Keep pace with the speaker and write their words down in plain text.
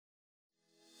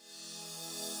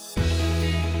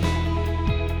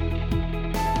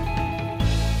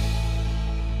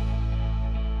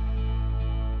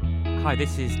Hi,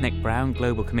 this is Nick Brown,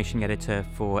 Global Commissioning Editor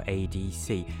for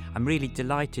ADC. I'm really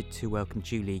delighted to welcome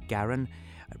Julie Garron,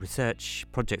 a Research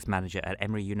Projects Manager at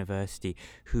Emory University,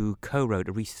 who co-wrote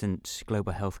a recent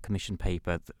Global Health Commission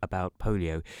paper about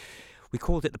polio. We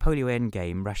called it the polio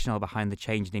endgame, rationale behind the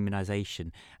change in immunisation.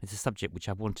 It's a subject which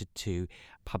I've wanted to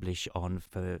publish on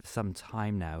for some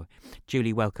time now.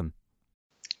 Julie, welcome.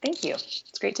 Thank you.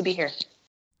 It's great to be here.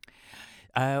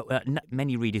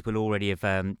 Many readers will already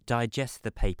have digested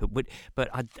the paper, but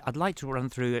I'd like to run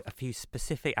through a few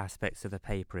specific aspects of the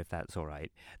paper, if that's all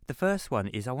right. The first one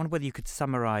is I wonder whether you could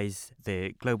summarise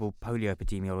the global polio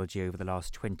epidemiology over the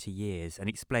last 20 years and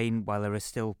explain why there are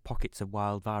still pockets of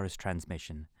wild virus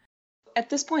transmission. At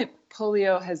this point,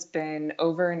 polio has been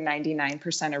over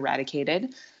 99%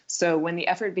 eradicated. So when the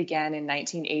effort began in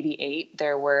 1988,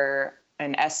 there were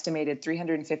an estimated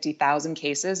 350,000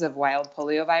 cases of wild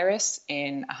poliovirus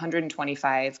in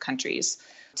 125 countries.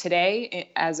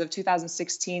 Today, as of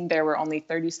 2016, there were only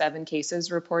 37 cases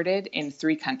reported in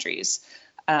 3 countries.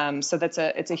 So it's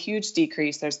a huge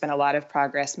decrease. There's been a lot of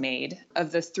progress made.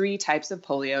 Of the 3 types of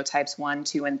polio, types 1,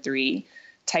 2, and 3,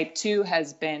 type 2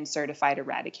 has been certified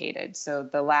eradicated. So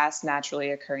the last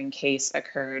naturally occurring case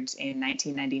occurred in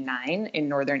 1999 in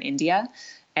northern India,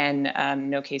 and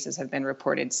no cases have been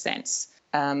reported since.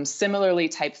 Similarly,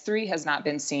 type 3 has not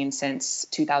been seen since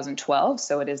 2012,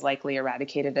 so it is likely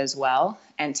eradicated as well.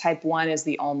 And type 1 is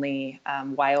the only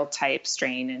wild type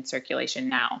strain in circulation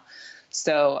now.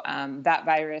 So that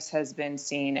virus has been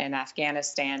seen in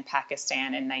Afghanistan,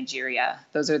 Pakistan, and Nigeria.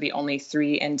 Those are the only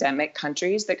 3 endemic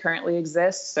countries that currently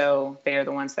exist, so they are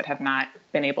the ones that have not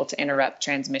been able to interrupt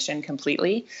transmission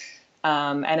completely.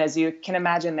 And as you can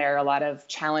imagine, there are a lot of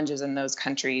challenges in those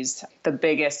countries, the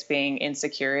biggest being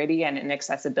insecurity and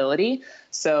inaccessibility.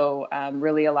 So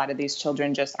really, a lot of these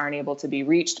children just aren't able to be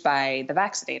reached by the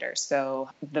vaccinators. So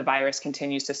the virus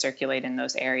continues to circulate in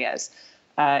those areas.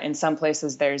 In some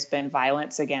places, there's been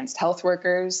violence against health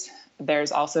workers.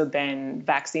 There's also been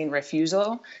vaccine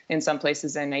refusal in some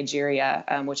places in Nigeria,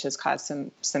 which has caused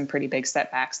some pretty big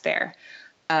setbacks there.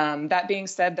 That being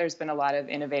said, there's been a lot of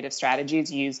innovative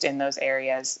strategies used in those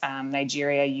areas.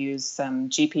 Nigeria used some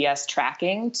GPS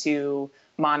tracking to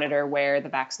monitor where the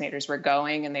vaccinators were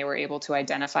going, and they were able to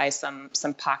identify some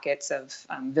pockets of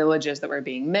villages that were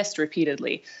being missed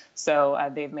repeatedly. So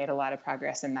they've made a lot of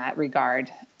progress in that regard.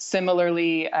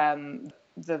 Similarly,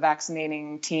 the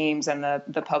vaccinating teams and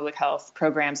the public health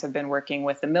programs have been working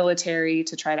with the military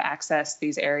to try to access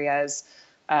these areas,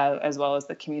 as well as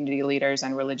the community leaders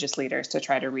and religious leaders to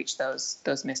try to reach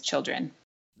those missed children.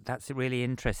 That's really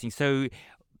interesting. So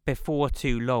before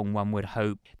too long, one would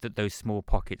hope that those small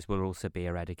pockets will also be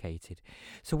eradicated.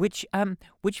 So which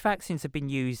vaccines have been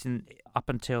used up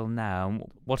until now?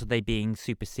 What are they being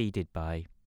superseded by?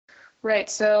 Right.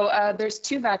 So there's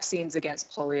 2 vaccines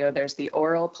against polio. There's the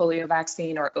oral polio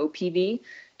vaccine, or OPV,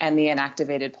 and the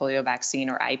inactivated polio vaccine,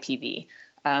 or IPV.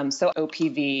 So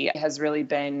OPV has really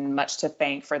been much to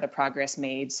thank for the progress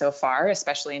made so far,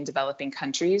 especially in developing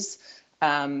countries.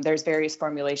 There's various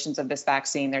formulations of this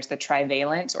vaccine. There's the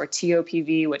trivalent, or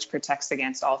TOPV, which protects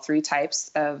against all 3 types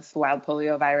of wild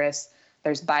poliovirus.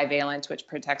 There's bivalent, which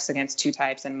protects against 2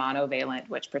 types, and monovalent,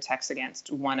 which protects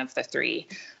against one of the 3.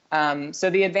 So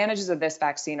the advantages of this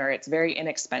vaccine are it's very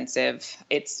inexpensive.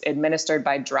 It's administered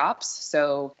by drops,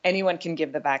 so anyone can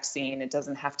give the vaccine. It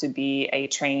doesn't have to be a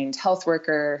trained health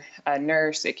worker, a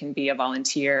nurse. It can be a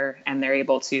volunteer, and they're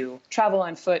able to travel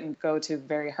on foot and go to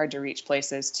very hard to reach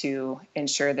places to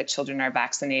ensure that children are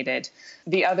vaccinated.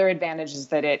 The other advantage is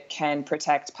that it can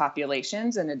protect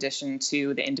populations in addition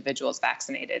to the individuals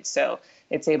vaccinated. So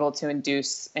it's able to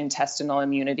induce intestinal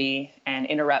immunity and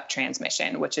interrupt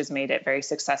transmission, which has made it very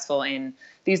successful in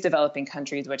these developing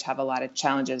countries, which have a lot of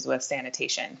challenges with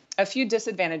sanitation. A few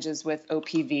disadvantages with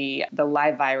OPV: the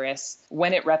live virus,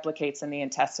 when it replicates in the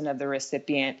intestine of the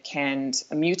recipient, can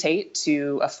mutate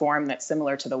to a form that's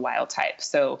similar to the wild type.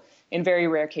 So in very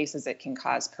rare cases, it can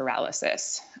cause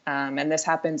paralysis. And this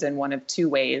happens in one of 2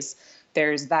 ways.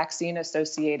 There's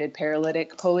vaccine-associated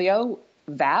paralytic polio,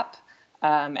 VAP,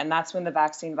 and that's when the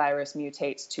vaccine virus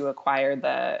mutates to acquire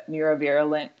the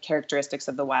neurovirulent characteristics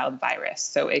of the wild virus.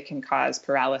 So it can cause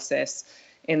paralysis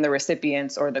in the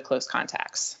recipients or the close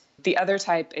contacts. The other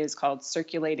type is called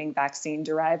circulating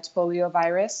vaccine-derived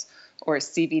poliovirus, or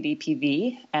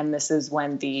CVDPV, and this is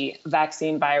when the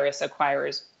vaccine virus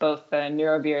acquires both the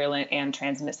neurovirulent and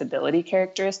transmissibility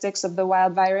characteristics of the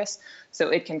wild virus, so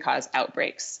it can cause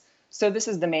outbreaks. So this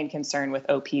is the main concern with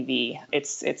OPV.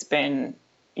 It's been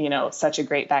such a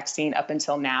great vaccine up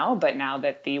until now, but now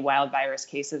that the wild virus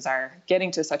cases are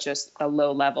getting to such a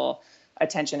low level,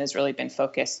 attention has really been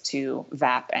focused to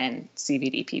VAP and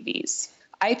CVD-PVs.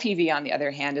 IPV, on the other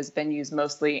hand, has been used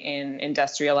mostly in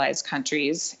industrialized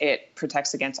countries. It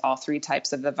protects against all three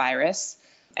types of the virus,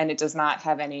 and it does not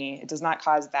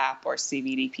cause VAP or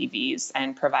CVD-PVs,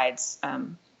 and provides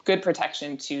good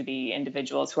protection to the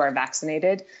individuals who are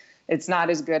vaccinated. It's not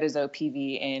as good as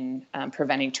OPV in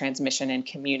preventing transmission in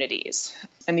communities.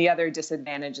 And the other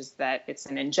disadvantage is that it's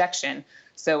an injection,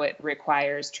 so it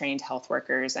requires trained health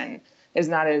workers and is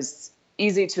not as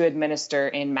easy to administer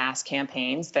in mass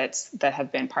campaigns that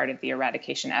have been part of the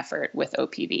eradication effort with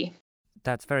OPV.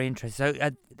 That's very interesting.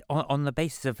 So on the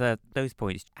basis of those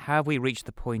points, how have we reached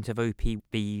the point of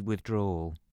OPV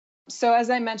withdrawal? So as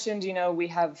I mentioned, we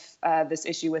have this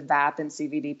issue with VAP and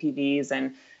CVD-PVs,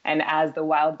 and as the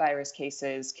wild virus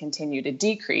cases continue to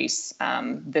decrease,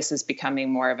 this is becoming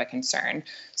more of a concern.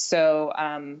 So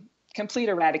complete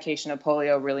eradication of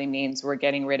polio really means we're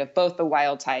getting rid of both the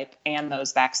wild type and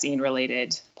those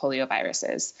vaccine-related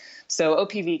polioviruses. So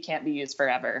OPV can't be used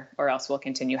forever, or else we'll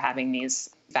continue having these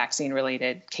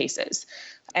vaccine-related cases.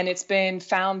 And it's been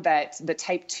found that the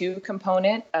type 2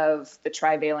 component of the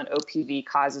trivalent OPV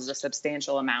causes a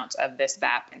substantial amount of this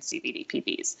VAP and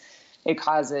CVD-PVs. It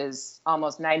causes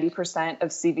almost 90% of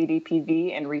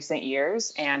CVD-PV in recent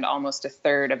years and almost a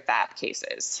third of VAP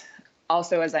cases.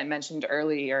 Also, as I mentioned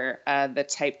earlier, the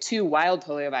type 2 wild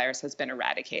poliovirus has been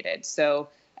eradicated. So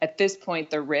at this point,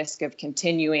 the risk of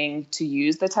continuing to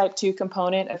use the type 2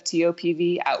 component of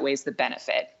TOPV outweighs the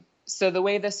benefit. So the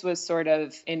way this was sort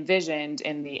of envisioned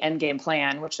in the endgame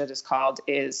plan, which it is called,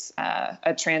 is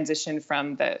a transition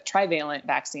from the trivalent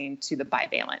vaccine to the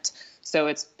bivalent. So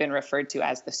it's been referred to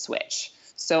as the switch.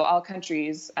 So all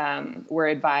countries were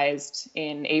advised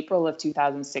in April of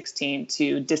 2016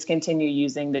 to discontinue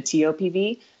using the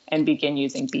TOPV and begin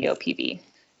using BOPV.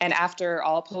 And after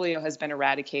all polio has been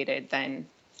eradicated, then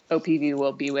OPV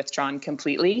will be withdrawn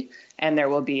completely, and there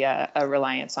will be a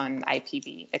reliance on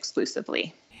IPV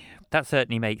exclusively. That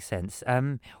certainly makes sense.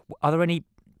 Are there any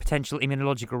potential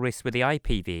immunological risks with the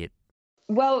IPV?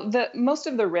 Well, most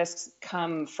of the risks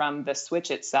come from the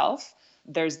switch itself.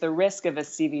 There's the risk of a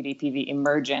CVD-PV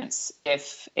emergence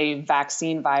if a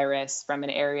vaccine virus from an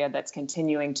area that's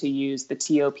continuing to use the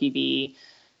TOPV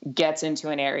gets into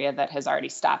an area that has already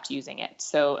stopped using it.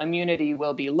 So immunity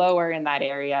will be lower in that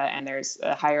area, and there's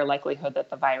a higher likelihood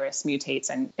that the virus mutates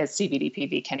and a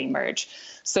CVD-PV can emerge.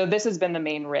 So this has been the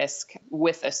main risk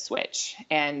with a switch,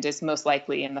 and is most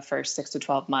likely in the first 6 to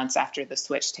 12 months after the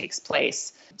switch takes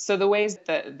place. So the ways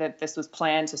that this was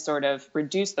planned to sort of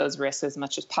reduce those risks as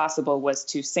much as possible was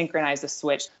to synchronize the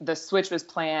switch. The switch was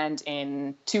planned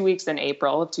in 2 weeks in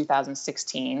April of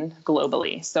 2016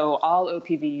 globally. So all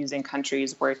OPV-using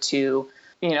countries were to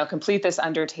complete this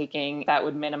undertaking. That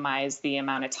would minimize the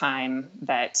amount of time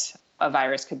that a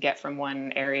virus could get from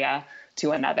one area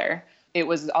to another. It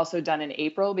was also done in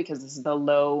April because this is the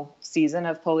low season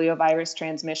of poliovirus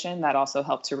transmission. That also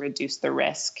helped to reduce the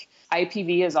risk.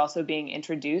 IPV is also being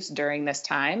introduced during this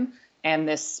time, and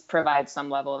this provides some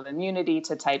level of immunity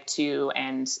to type 2,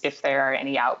 and if there are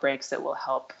any outbreaks, it will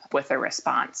help with a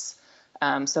response.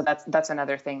 So that's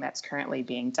another thing that's currently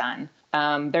being done.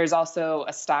 There's also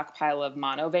a stockpile of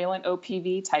monovalent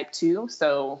OPV type 2.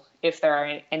 So if there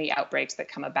are any outbreaks that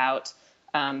come about,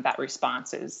 that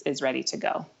response is ready to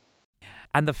go.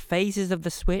 And the phases of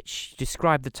the switch,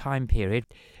 describe the time period.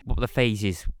 What were the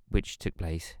phases which took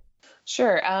place?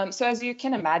 Sure. So as you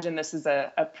can imagine, this is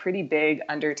a pretty big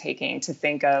undertaking to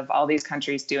think of all these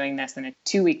countries doing this in a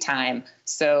 2-week time.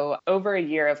 So over a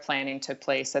year of planning took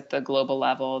place at the global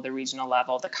level, the regional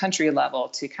level, the country level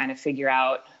to kind of figure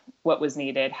out what was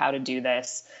needed, how to do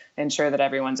this, ensure that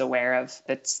everyone's aware of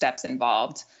the steps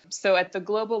involved. So at the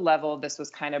global level, this was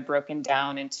kind of broken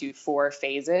down into 4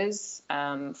 phases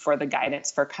for the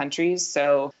guidance for countries.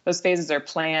 So those phases are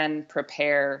plan,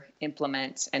 prepare,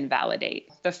 implement, and validate.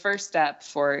 The first step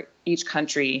for each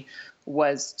country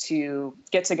was to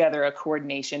get together a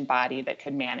coordination body that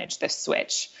could manage this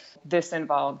switch. This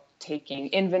involved taking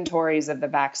inventories of the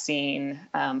vaccine,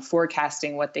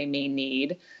 forecasting what they may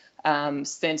need.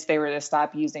 Since they were to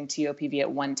stop using TOPV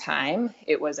at one time,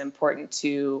 it was important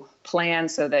to plan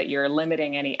so that you're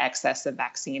limiting any excess of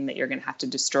vaccine that you're going to have to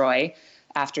destroy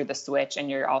after the switch, and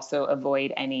you're also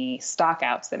avoid any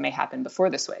stockouts that may happen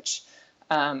before the switch.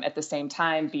 At the same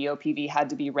time, BOPV had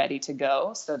to be ready to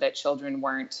go so that children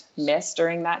weren't missed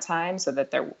during that time, so that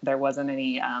there wasn't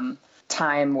any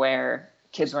time where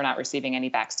kids were not receiving any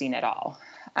vaccine at all.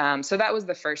 So that was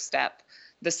the first step.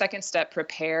 The second step,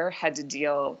 prepare, had to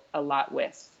deal a lot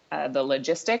with the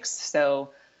logistics. So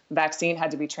vaccine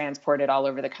had to be transported all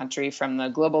over the country from the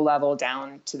global level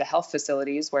down to the health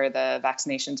facilities where the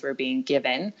vaccinations were being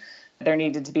given. There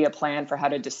needed to be a plan for how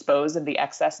to dispose of the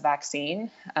excess vaccine.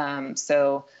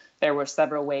 So there were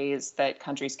several ways that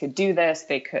countries could do this.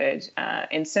 They could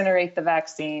incinerate the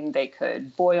vaccine. They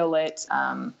could boil it,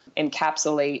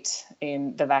 encapsulate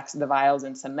in the vials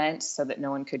in cement so that no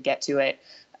one could get to it.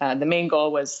 The main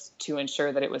goal was to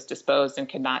ensure that it was disposed and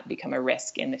could not become a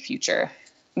risk in the future.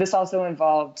 This also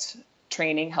involved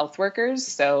training health workers.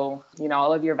 So,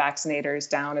 all of your vaccinators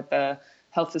down at the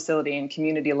health facility and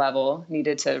community level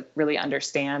needed to really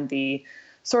understand the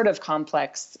sort of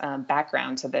complex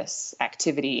background to this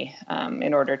activity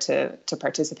in order to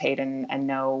participate and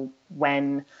know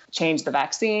when change the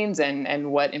vaccines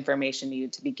and what information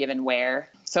needed to be given where.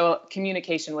 So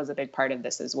communication was a big part of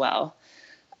this as well.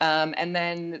 And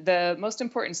then the most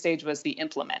important stage was the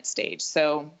implement stage.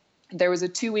 So there was a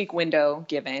 2-week window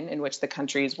given in which the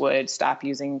countries would stop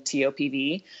using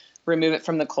TOPV, remove it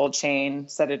from the cold chain,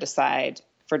 set it aside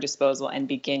for disposal, and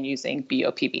begin using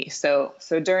BOPV. So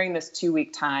during this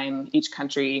 2-week time, each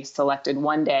country selected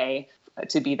one day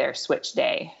to be their switch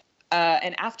day.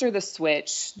 And after the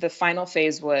switch, the final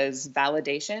phase was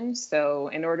validation. So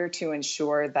in order to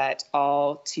ensure that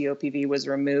all TOPV was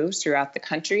removed throughout the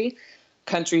country,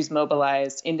 countries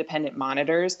mobilized independent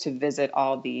monitors to visit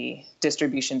all the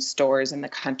distribution stores in the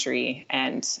country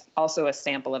and also a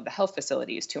sample of the health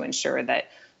facilities to ensure that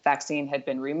vaccine had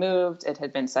been removed, it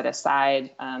had been set aside,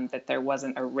 that there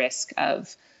wasn't a risk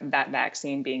of that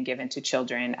vaccine being given to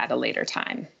children at a later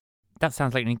time. That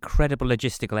sounds like an incredible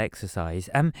logistical exercise.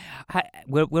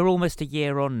 We're almost a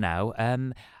year on now.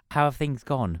 How have things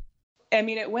gone? I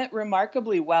mean, it went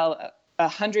remarkably well.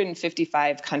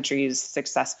 155 countries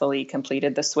successfully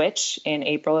completed the switch in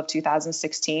April of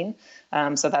 2016.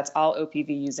 So that's all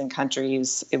OPV using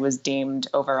countries. It was deemed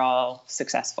overall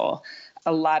successful.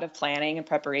 A lot of planning and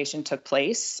preparation took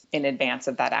place in advance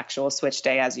of that actual switch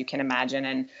day, as you can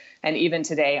imagine. And even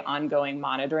today, ongoing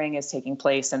monitoring is taking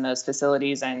place in those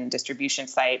facilities and distribution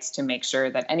sites to make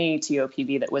sure that any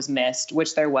TOPV that was missed,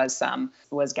 which there was some,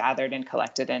 was gathered and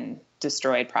collected and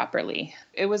destroyed properly.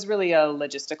 It was really a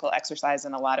logistical exercise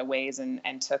in a lot of ways and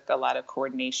took a lot of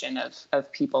coordination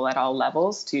of people at all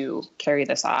levels to carry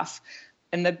this off.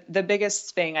 And the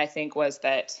biggest thing, I think, was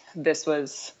that this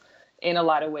was, in a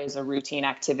lot of ways, a routine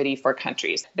activity for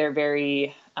countries. They're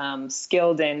very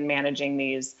skilled in managing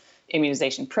these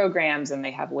immunization programs, and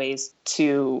they have ways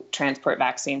to transport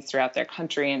vaccines throughout their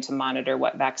country and to monitor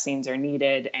what vaccines are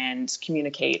needed and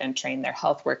communicate and train their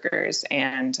health workers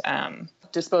and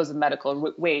dispose of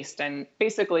medical waste. And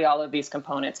basically all of these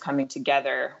components coming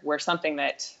together were something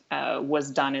that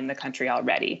was done in the country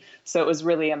already. So it was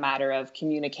really a matter of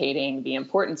communicating the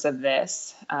importance of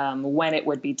this, when it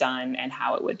would be done and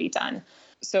how it would be done.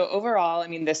 So overall, I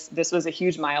mean, this was a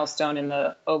huge milestone in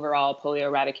the overall polio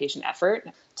eradication effort.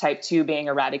 Type 2 being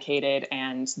eradicated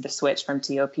and the switch from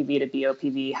TOPV to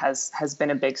BOPV has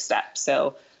been a big step.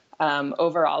 So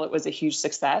overall, it was a huge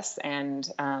success, and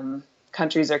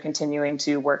countries are continuing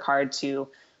to work hard to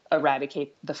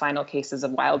eradicate the final cases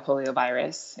of wild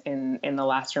poliovirus in the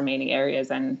last remaining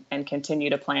areas and continue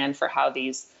to plan for how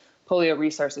these polio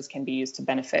resources can be used to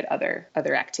benefit other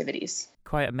activities.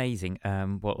 Quite amazing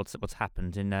what's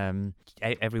happened, and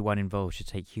everyone involved should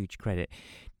take huge credit.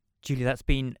 Julie, that's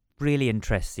been really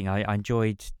interesting. I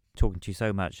enjoyed talking to you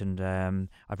so much, and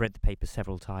I've read the paper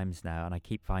several times now, and I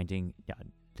keep finding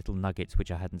little nuggets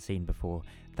which I hadn't seen before.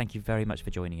 Thank you very much for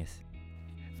joining us.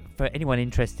 For anyone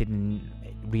interested in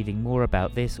reading more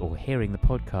about this or hearing the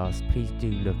podcast, please do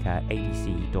look at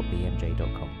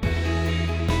adc.bmj.com.